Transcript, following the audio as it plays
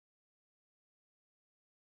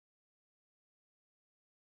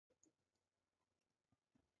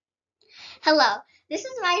Hello, this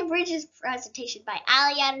is my bridges presentation by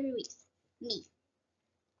Aliana Ruiz. Me.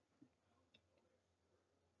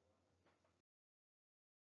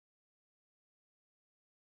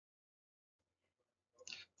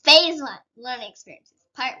 Phase 1, Learning Experiences,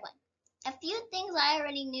 Part 1. A few things I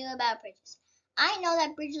already knew about bridges. I know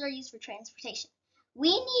that bridges are used for transportation. We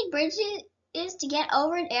need bridges to get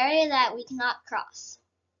over an area that we cannot cross.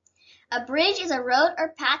 A bridge is a road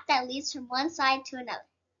or path that leads from one side to another.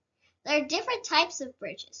 There are different types of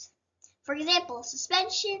bridges. For example,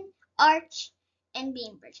 suspension, arch, and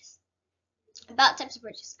beam bridges. About types of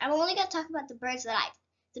bridges. I'm only going to talk about the bridge that I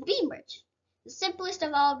did. The beam bridge, the simplest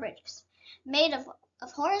of all bridges, made of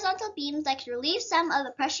horizontal beams that can relieve some of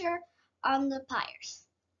the pressure on the piers.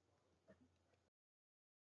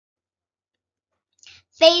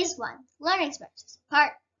 Phase 1, Learning Experiences,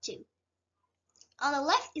 Part 2. On the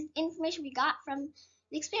left is information we got from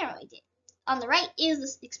the experiment we did. On the right is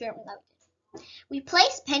the experiment that we did. We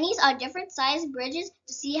placed pennies on different sized bridges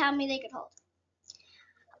to see how many they could hold.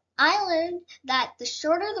 I learned that the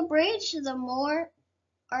shorter the bridge, the more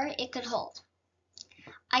it could hold.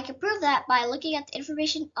 I can prove that by looking at the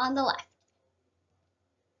information on the left.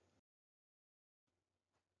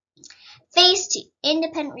 Phase 2,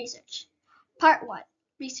 Independent Research. Part 1,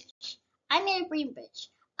 Research. I made a beam bridge.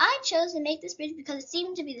 I chose to make this bridge because it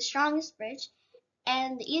seemed to be the strongest bridge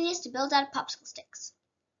and the easiest to build out of popsicle sticks.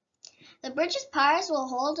 The bridge's piers will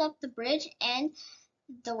hold up the bridge and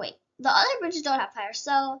the weight. The other bridges don't have piers,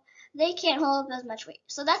 so they can't hold up as much weight.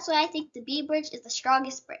 So that's why I think the beam bridge is the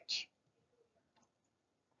strongest bridge.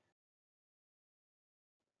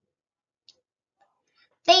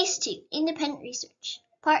 Phase 2, Independent Research.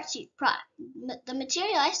 Part 2, Product. The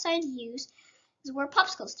material I decided to use were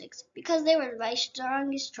popsicle sticks because they were my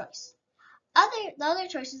strongest choice. The other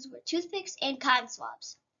choices were toothpicks and cotton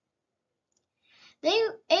swabs. They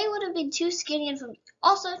would have been too skinny for me.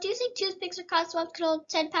 Also, do you think toothpicks or cotton swabs could hold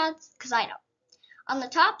 10 pounds? Because I don't. On the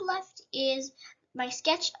top left is my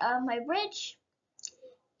sketch of my bridge,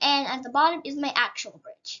 and at the bottom is my actual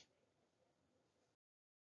bridge.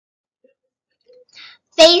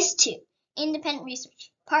 Phase 2, Independent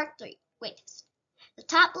Research, Part 3, Weight Test. The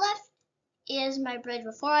top left is my bridge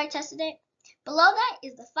before I tested it. Below that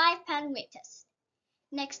is the 5-pound weight test.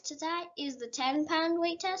 Next to that is the 10-pound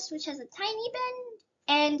weight test, which has a tiny bend,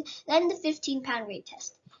 and then the 15-pound weight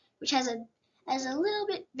test, which has a little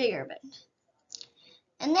bit bigger bend.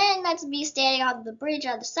 And then that's me standing on the bridge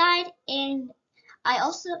on the side, and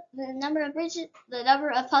the number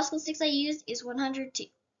of popsicle sticks I used is 102.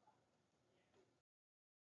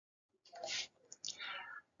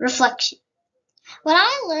 Reflection. What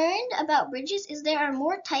I learned about bridges is there are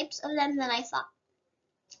more types of them than I thought.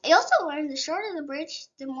 I also learned the shorter the bridge,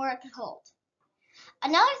 the more it could hold.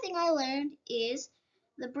 Another thing I learned is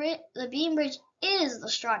the beam bridge is the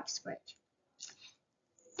strongest bridge.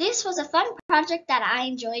 This was a fun project that I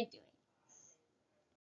enjoyed doing.